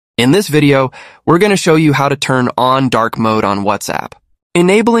In this video, we're going to show you how to turn on dark mode on WhatsApp.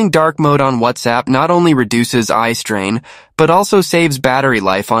 Enabling dark mode on WhatsApp not only reduces eye strain, but also saves battery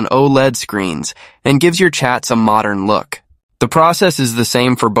life on OLED screens and gives your chats a modern look. The process is the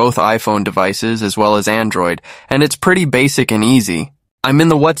same for both iPhone devices as well as Android, and it's pretty basic and easy. I'm in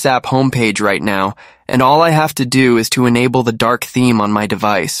the WhatsApp homepage right now, and all I have to do is to enable the dark theme on my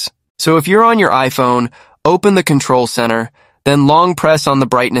device. So if you're on your iPhone, open the control center, then long press on the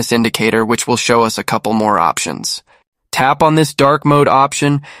brightness indicator, which will show us a couple more options. Tap on this dark mode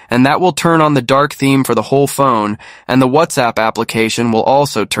option, and that will turn on the dark theme for the whole phone, and the WhatsApp application will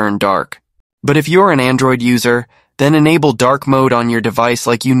also turn dark. But if you're an Android user, then enable dark mode on your device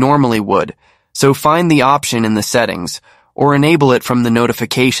like you normally would. So find the option in the settings, or enable it from the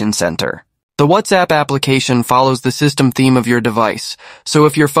notification center. The WhatsApp application follows the system theme of your device, so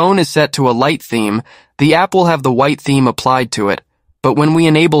if your phone is set to a light theme, the app will have the white theme applied to it, but when we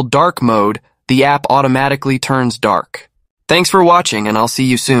enable dark mode, the app automatically turns dark. Thanks for watching, and I'll see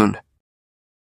you soon.